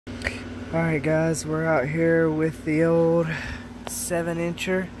Alright guys, we're out here with the old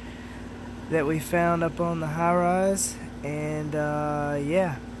 7-incher that we found up on the high rise, and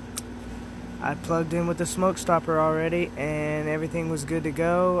yeah, I plugged in with the smoke stopper already and everything was good to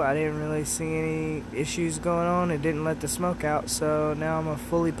go. I didn't really see any issues going on. It didn't let the smoke out, so now I'm gonna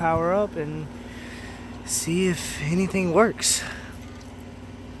fully power up and see if anything works.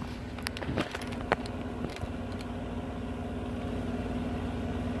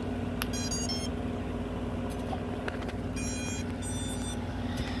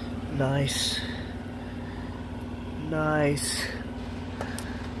 Nice. Nice.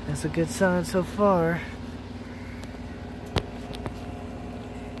 That's a good sign so far.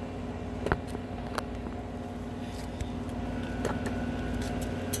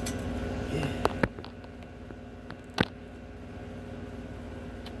 Yeah.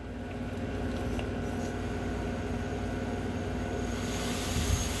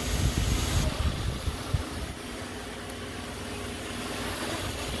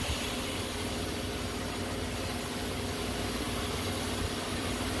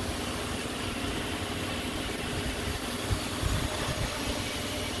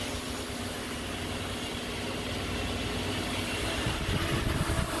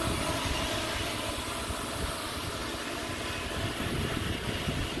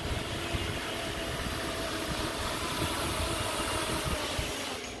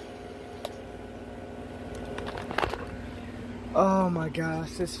 Oh my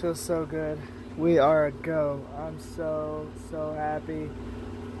gosh, this feels so good. We are a go. I'm so happy.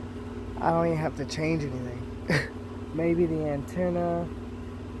 I don't even have to change anything. Maybe the antenna.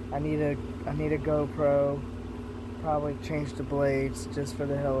 I need a GoPro. Probably change the blades just for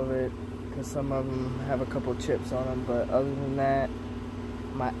the hell of it, because some of them have a couple chips on them. But other than that,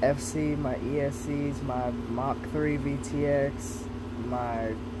 my FC, my ESCs, my Mach 3 VTX,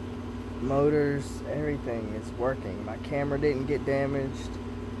 my motors, everything is working. My camera didn't get damaged,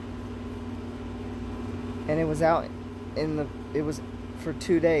 and it was out in the, it was for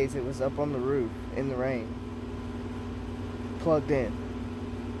 2 days. It was up on the roof in the rain, plugged in.